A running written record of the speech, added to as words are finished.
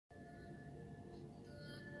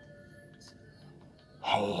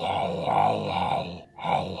Hey.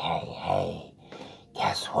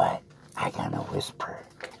 Guess what? I'm gonna whisper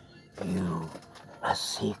you a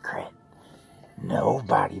secret.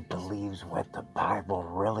 Nobody believes what the Bible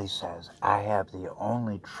really says. I have the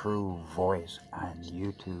only true voice on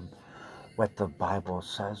YouTube. What the Bible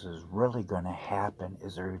says is really going to happen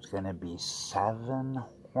is there's going to be 7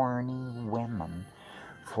 horny women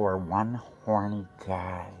for 1 horny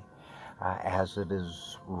guy, as it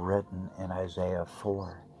is written in Isaiah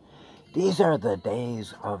 4. These are the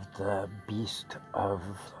days of the beast of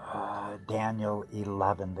Daniel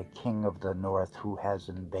 11, the king of the north who has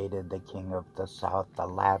invaded the king of the south, the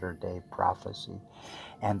latter-day prophecy.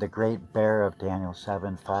 And the great bear of Daniel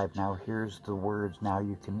 7:5. Now here's the words. Now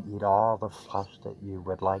you can eat all the flesh that you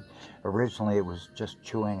would like. Originally it was just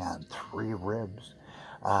chewing on 3 ribs.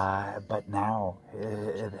 But now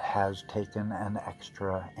it has taken an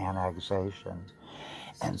extra annexation.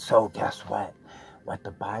 And so guess what? What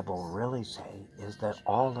the Bible really say is that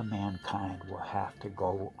all of mankind will have to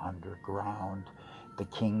go underground. The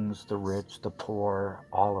kings, the rich, the poor,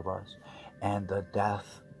 all of us. And the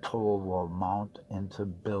death toll will mount into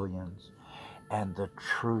billions. And the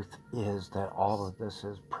truth is that all of this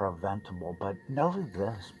is preventable. But know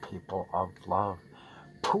this, people of love.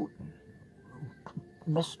 Putin,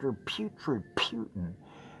 Mr. Putrid Putin,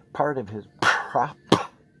 part of his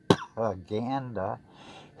propaganda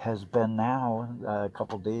has been now, a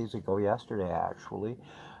couple days ago, yesterday actually,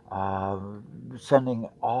 sending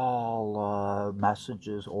all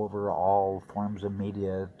messages over all forms of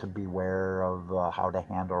media to beware of how to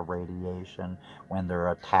handle radiation when they're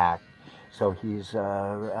attacked. So he's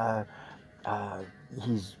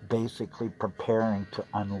basically preparing to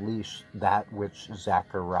unleash that which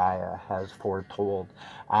Zechariah has foretold.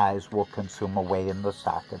 Eyes will consume away in the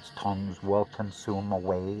sockets, tongues will consume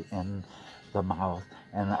away in the mouth,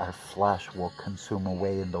 and our flesh will consume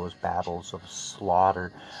away in those battles of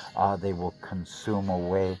slaughter. They will consume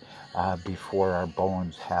away before our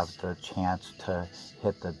bones have the chance to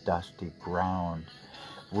hit the dusty ground.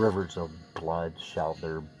 Rivers of blood shall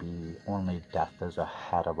there be. Only death is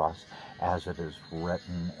ahead of us, as it is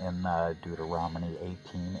written in Deuteronomy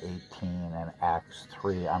 18:18 and Acts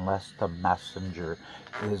 3, unless the messenger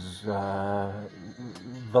is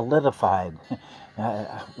validified.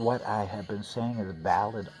 What I have been saying is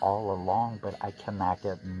valid all along, but I cannot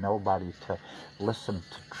get nobody to listen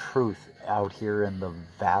to truth out here in the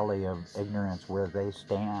valley of ignorance where they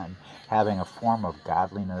stand, having a form of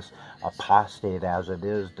godliness, apostate as it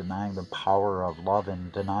is, denying the power of love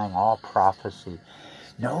and denying all prophecy.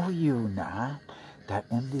 Know you not that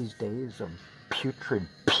in these days of putrid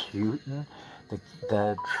Putin,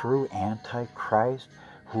 the true Antichrist,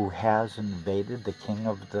 who has invaded the king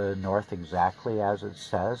of the north exactly as it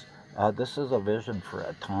says, this is a vision for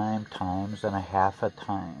a time, times and a half a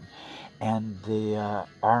time. And the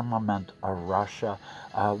armament of Russia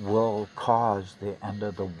will cause the end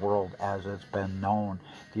of the world as it's been known.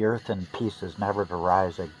 The earth in pieces, never to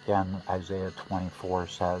rise again, Isaiah 24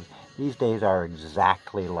 says. These days are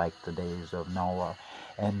exactly like the days of Noah.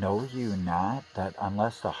 And know you not that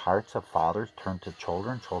unless the hearts of fathers turn to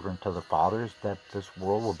children, children to the fathers, that this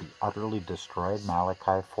world will be utterly destroyed,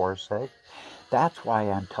 Malachi 4:6? That's why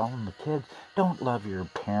I'm telling the kids, don't love your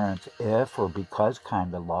parents if or because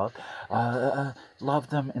kind of love. Love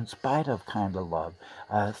them in spite of kind of love,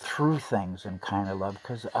 through things and kind of love,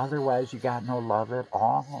 because otherwise you got no love at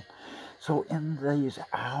all. So in these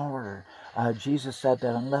hours, Jesus said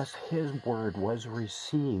that unless his word was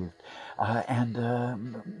received, and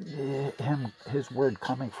his word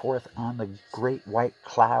coming forth on the great white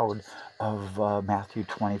cloud of Matthew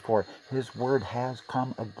 24, his word has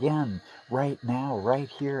come again right now, right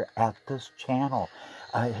here at this channel.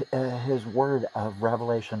 His word of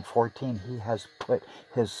Revelation 14, he has put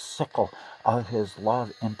his sickle of his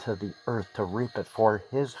love into the earth to reap it for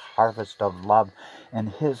his harvest of love. And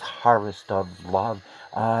his harvest of love,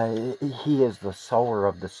 he is the sower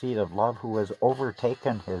of the seed of love who has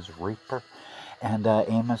overtaken his reaper. And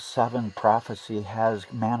Amos 7 prophecy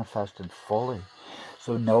has manifested fully.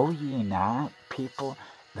 So know ye not, people,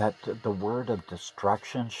 that the word of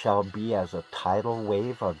destruction shall be as a tidal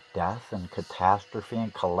wave of death and catastrophe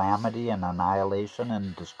and calamity and annihilation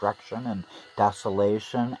and destruction and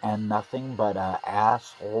desolation, and nothing but a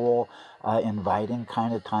asshole inviting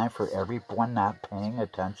kind of time for everyone not paying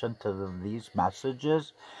attention to these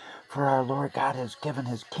messages? For our Lord God has given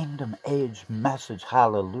his kingdom age message,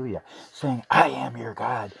 hallelujah, saying, I am your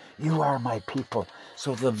God, you are my people.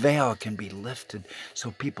 So the veil can be lifted,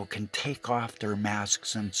 so people can take off their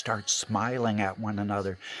masks and start smiling at one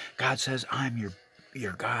another. God says, I'm your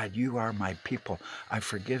your God. You are my people. I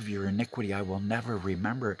forgive your iniquity. I will never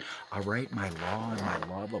remember it. I'll write my law and my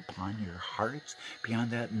love upon your hearts.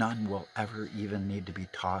 Beyond that, none will ever even need to be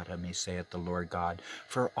taught of me, saith the Lord God.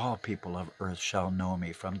 For all people of earth shall know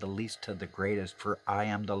me, from the least to the greatest, for I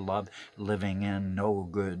am the love living in no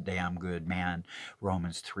good, damn good man.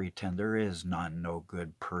 Romans 3:10. There is none, no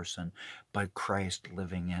good person, but Christ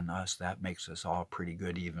living in us. That makes us all pretty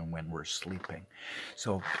good even when we're sleeping.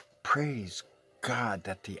 So praise God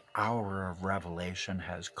that the hour of revelation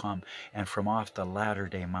has come, and from off the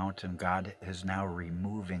latter-day mountain God is now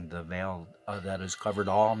removing the veil that has covered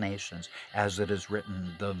all nations, as it is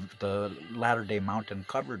written, the latter-day mountain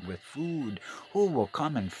covered with food. Who will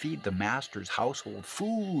come and feed the master's household?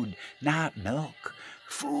 Food, not milk.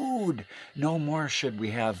 Food. No more should we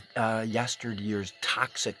have yesterday's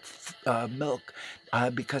toxic milk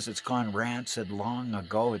because it's gone rancid long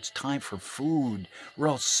ago. It's time for food,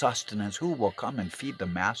 real sustenance. Who will come and feed the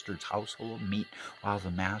master's household meat while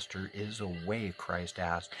the master is away? Christ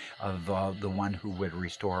asked of the one who would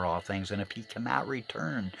restore all things. And if he cannot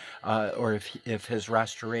return, or if his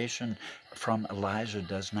restoration from Elijah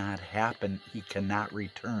does not happen, he cannot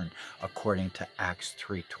return, according to Acts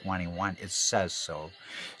 3:21. It says so.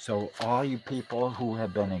 So all you people who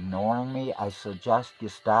have been ignoring me, I suggest you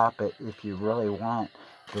stop it if you really want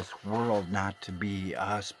this world not to be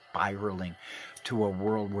spiraling to a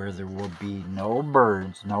world where there will be no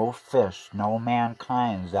birds, no fish, no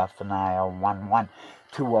mankind, Zephaniah 1:1,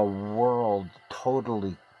 to a world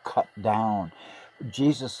totally cut down.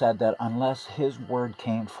 Jesus said that unless his word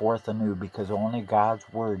came forth anew, because only God's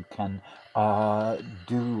word can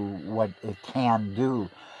do what it can do,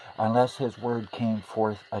 unless his word came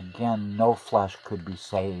forth again, no flesh could be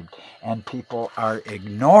saved. And people are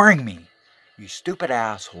ignoring me, you stupid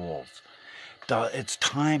assholes. It's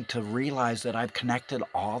time to realize that I've connected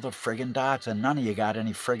all the friggin' dots, and none of you got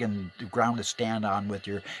any friggin' ground to stand on with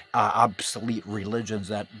your obsolete religions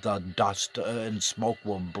that the dust and smoke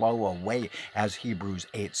will blow away, as Hebrews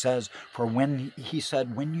 8 says. For when he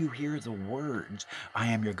said, when you hear the words, I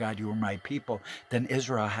am your God, you are my people, then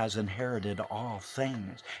Israel has inherited all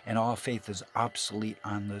things, and all faith is obsolete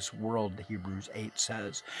on this world, Hebrews 8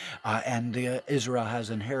 says. And Israel has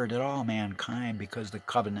inherited all mankind, because the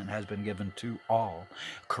covenant has been given to all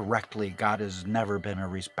correctly. God has never been a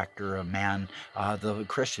respecter of man. The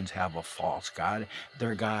Christians have a false God.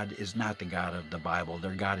 Their God is not the God of the Bible.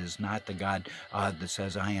 Their God is not the God that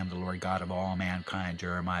says, I am the Lord God of all mankind,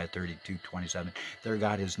 Jeremiah 32:27. Their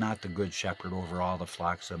God is not the good shepherd over all the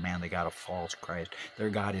flocks of man. They got a false Christ.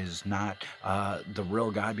 Their God is not the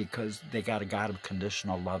real God, because they got a God of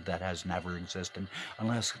conditional love that has never existed.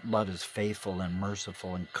 Unless love is faithful and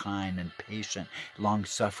merciful and kind and patient,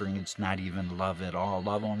 long-suffering, it's not even love at all.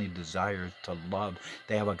 Love only desires to love.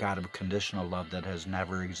 They have a God of conditional love that has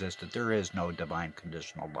never existed. There is no divine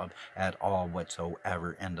conditional love at all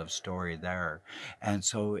whatsoever. End of story there. And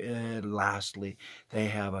so lastly, they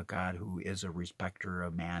have a God who is a respecter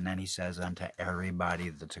of man, and he says unto everybody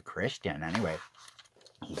that's a Christian anyway,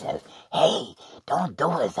 he says, hey, don't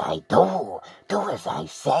do as I do. Do as I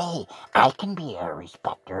say. I can be a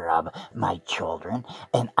respecter of my children,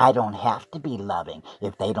 and I don't have to be loving.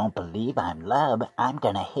 If they don't believe I'm love, I'm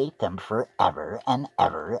going to hate them forever and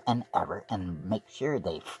ever and ever, and make sure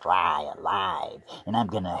they fry alive. And I'm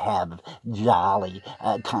going to have jolly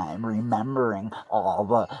time remembering all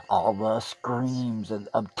the screams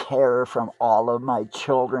of terror from all of my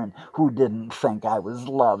children who didn't think I was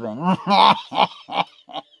loving.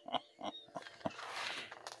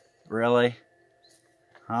 Really?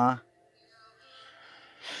 Huh?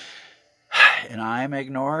 And I'm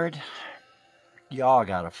ignored? Y'all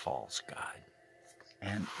got a false God.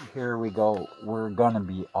 And here we go. We're going to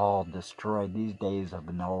be all destroyed. These days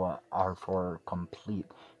of Noah are for complete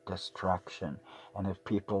destruction. And if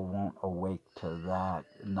people won't awake to that,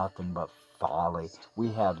 nothing but folly.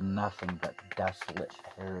 We have nothing but desolate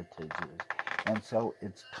heritages. And so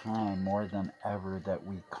it's time more than ever that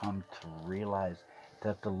we come to realize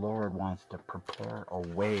that the Lord wants to prepare a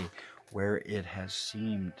way where it has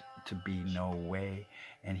seemed to be no way.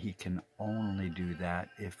 And he can only do that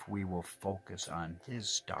if we will focus on his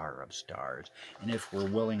star of stars. And if we're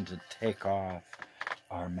willing to take off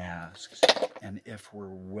our masks, and if we're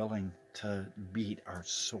willing to beat our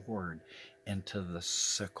sword into the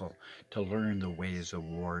sickle to learn the ways of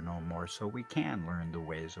war no more, so we can learn the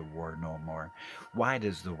ways of war no more. Wide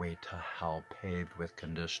is the way to hell, paved with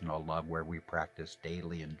conditional love, where we practice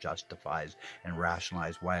daily and justifies and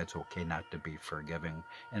rationalize why it's okay not to be forgiving.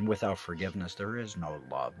 And without forgiveness, there is no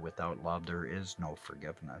love. Without love, there is no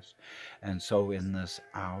forgiveness. And so in this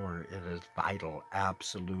hour, it is vital,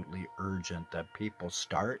 absolutely urgent, that people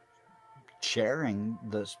start sharing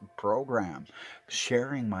this program,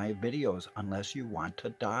 sharing my videos, unless you want to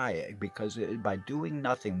die. Because by doing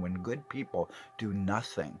nothing, when good people do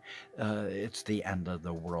nothing, it's the end of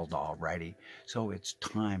the world already. So it's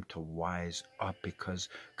time to wise up, because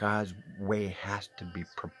God's way has to be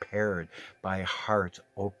prepared by hearts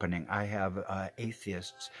opening. I have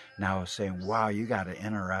atheists now saying, wow, you got an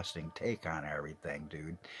interesting take on everything,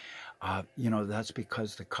 dude. That's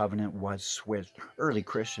because the covenant was switched. Early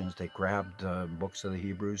Christians, they grabbed the books of the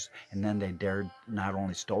Hebrews, and then they dared, not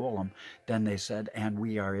only stole them, then they said, and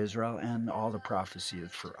we are Israel, and all the prophecy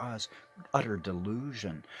is for us. Utter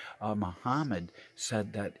delusion. Muhammad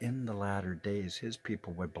said that in the latter days, his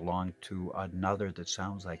people would belong to another that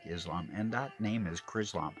sounds like Islam, and that name is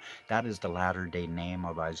Chrislam. That is the latter day name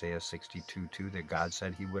of Isaiah 62:2, that God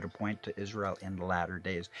said he would appoint to Israel in the latter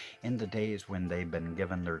days, in the days when they've been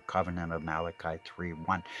given their covenant of Malachi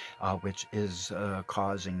 3:1, which is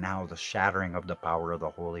causing now the shattering of the power of the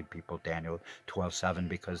holy people, Daniel 12:7,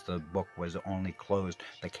 because the book was only closed,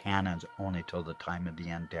 the canons, only till the time of the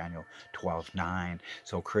end, Daniel 12:9.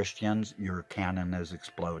 So Christians, your canon is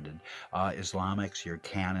exploded. Islamics, your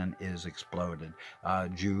canon is exploded.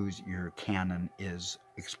 Jews, your canon is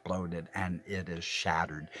exploded, and it is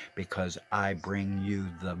shattered, because I bring you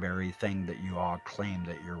the very thing that you all claim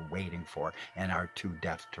that you're waiting for and are too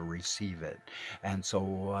deaf to receive it. And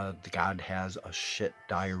so God has a shit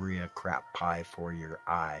diarrhea crap pie for your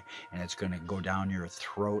eye, and it's going to go down your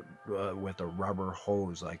throat with a rubber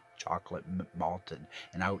hose, like chocolate malted,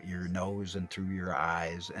 and out your nose and through your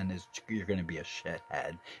eyes, and you're going to be a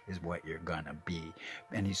shithead, is what you're going to be.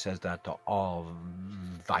 And he says that to all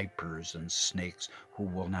vipers and snakes who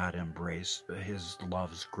will not embrace his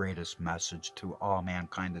love's greatest message to all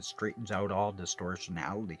mankind, that straightens out all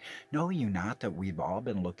distortionality. Know you not that we've all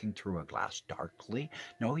been looking through a glass darkly?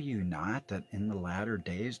 Know you not that in the latter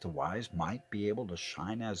days the wise might be able to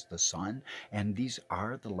shine as the sun? And these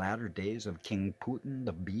are the latter days of King Putin,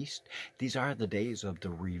 the beast. These are the days of the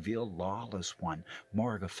revealed lawless one,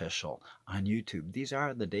 Morgue official on YouTube. These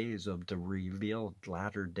are the days of the revealed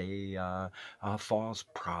latter day false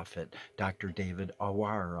prophet, Dr. David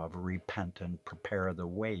Awar of Repent and Prepare the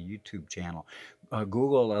Way YouTube channel.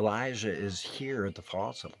 Google Elijah is here, the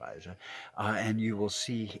false Elijah, and you will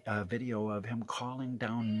see a video of him calling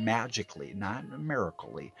down magically, not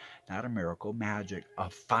miraculously, not a miracle, magic, a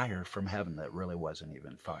fire from heaven that really wasn't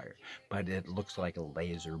even fire, but it looks like a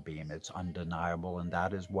laser beam. It's undeniable, and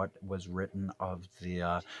that is what was written of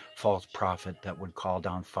the false prophet that would call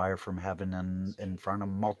down fire from heaven in front of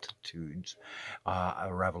multitudes.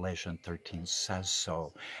 Revelation 13 says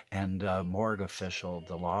so. And Morgue official,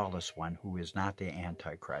 the lawless one, who is not the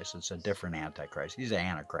Antichrist, it's a different Antichrist. He's an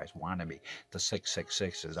Antichrist wannabe. The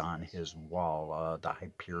 666 is on his wall. The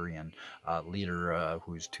Hyperion leader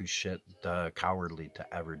who's too cowardly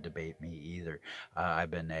to ever debate me either. I've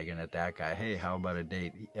been nagging at that guy. Hey, how about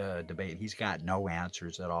a debate? He's got no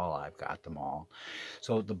answers at all. I've got them all.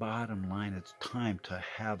 So the bottom line, it's time to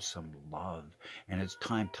have some love, and it's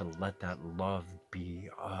time to let that love be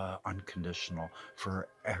unconditional for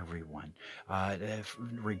everyone,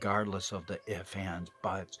 regardless of the ifs, ands,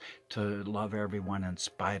 buts, to love everyone in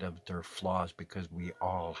spite of their flaws, because we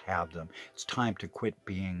all have them. It's time to quit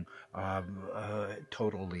being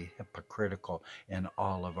totally hypocritical in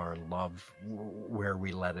all of our love, where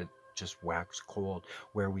we let it just wax cold,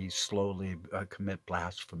 where we slowly commit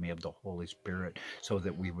blasphemy of the Holy Spirit, so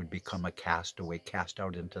that we would become a castaway, cast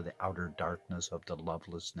out into the outer darkness of the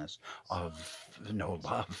lovelessness of no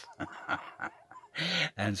love.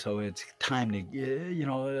 And so it's time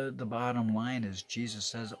to, the bottom line is Jesus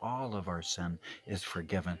says all of our sin is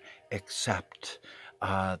forgiven, except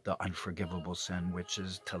the unforgivable sin, which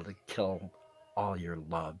is to kill all your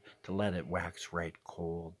love, to let it wax right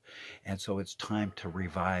cold. And so it's time to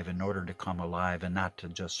revive in order to come alive, and not to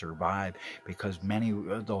just survive, because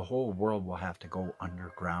the whole world will have to go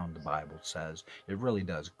underground, the Bible says. It really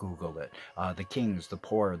does. Google it. The kings, the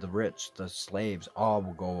poor, the rich, the slaves, all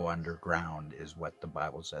will go underground, is what the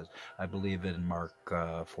Bible says. I believe it in Mark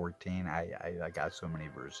 14. I got so many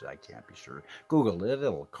verses I can't be sure. Google it,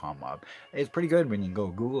 it'll come up. It's pretty good when you go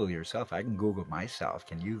Google yourself. I can Google myself.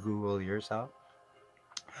 Can you Google yourself?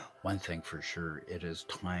 One thing for sure, it is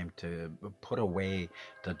time to put away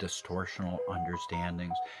the distortional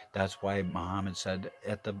understandings. That's why Muhammad said,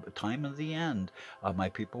 at the time of the end, my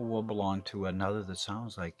people will belong to another that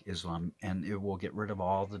sounds like Islam, and it will get rid of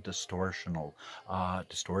all the distortions,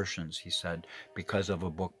 he said, because of a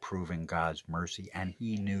book proving God's mercy. And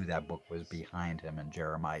he knew that book was behind him in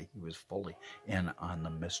Jeremiah. He was fully in on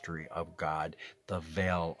the mystery of God, the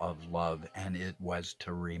veil of love, and it was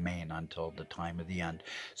to remain until the time of the end.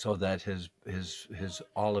 So that his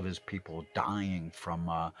all of his people dying from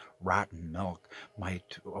rotten milk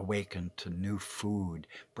might awaken to new food,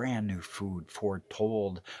 brand new food,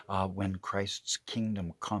 foretold when Christ's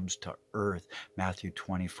kingdom comes to earth. Matthew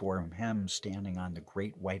 24, him standing on the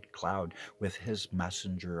great white cloud with his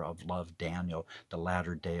messenger of love, Daniel, the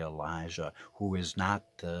latter day Elijah, who is not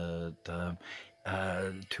to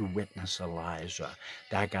witness Elijah.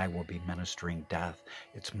 That guy will be ministering death.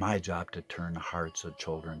 It's my job to turn the hearts of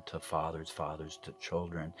children to fathers, fathers to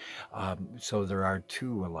children. So there are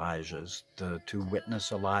two Elijahs, the to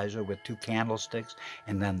witness Elijah with two candlesticks,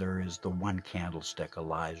 and then there is the one candlestick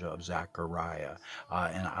Elijah of Zechariah,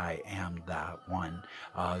 and I am that one.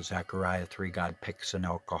 Zechariah 3, God picks an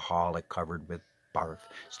alcoholic covered with barf,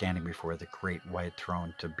 standing before the great white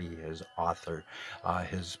throne to be his author,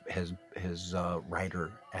 his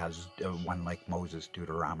writer, as one like Moses,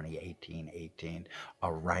 Deuteronomy 18:18,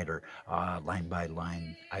 a writer, line by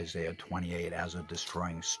line, Isaiah 28, as a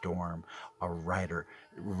destroying storm, a writer,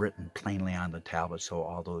 written plainly on the tablet, so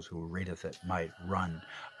all those who readeth it might run,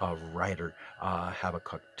 a writer,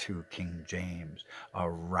 Habakkuk 2, King James, a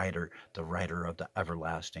writer, the writer of the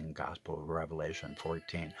everlasting gospel of Revelation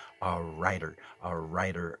 14, a writer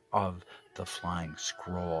of the flying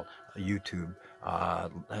scroll, YouTube,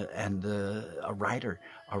 and a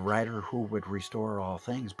writer who would restore all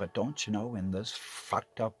things. But don't you know, in this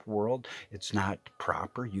fucked up world, it's not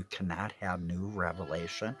proper. You cannot have new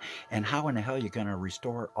revelation. And how in the hell are you going to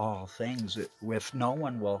restore all things if no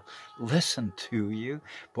one will listen to you?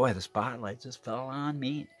 Boy, the spotlight just fell on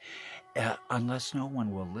me. Unless no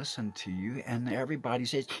one will listen to you, and everybody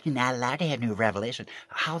says, you're not allowed to have new revelation.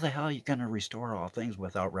 How the hell are you going to restore all things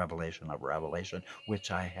without revelation of revelation,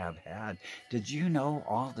 which I have had? Did you know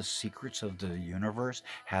all the secrets of the universe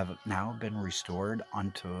have now been restored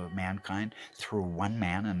unto mankind through one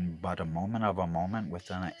man in but a moment of a moment,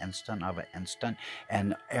 within an instant of an instant?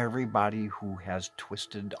 And everybody who has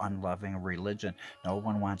twisted, unloving religion, no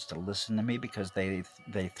one wants to listen to me because they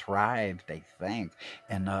thrive, they think,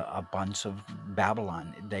 in a bunch of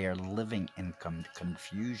Babylon. They are living in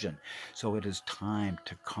confusion. So it is time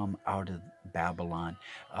to come out of Babylon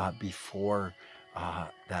before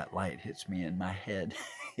that light hits me in my head.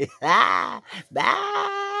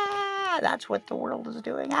 That's what the world is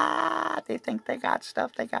doing. They think they got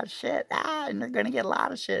stuff, they got shit. And they're going to get a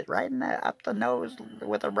lot of shit right up the nose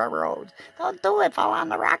with a rubber hose. Don't do it, fall on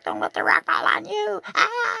the rock, don't let the rock fall on you.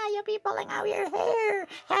 You'll be pulling out your hair.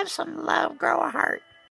 Have some love, grow a heart.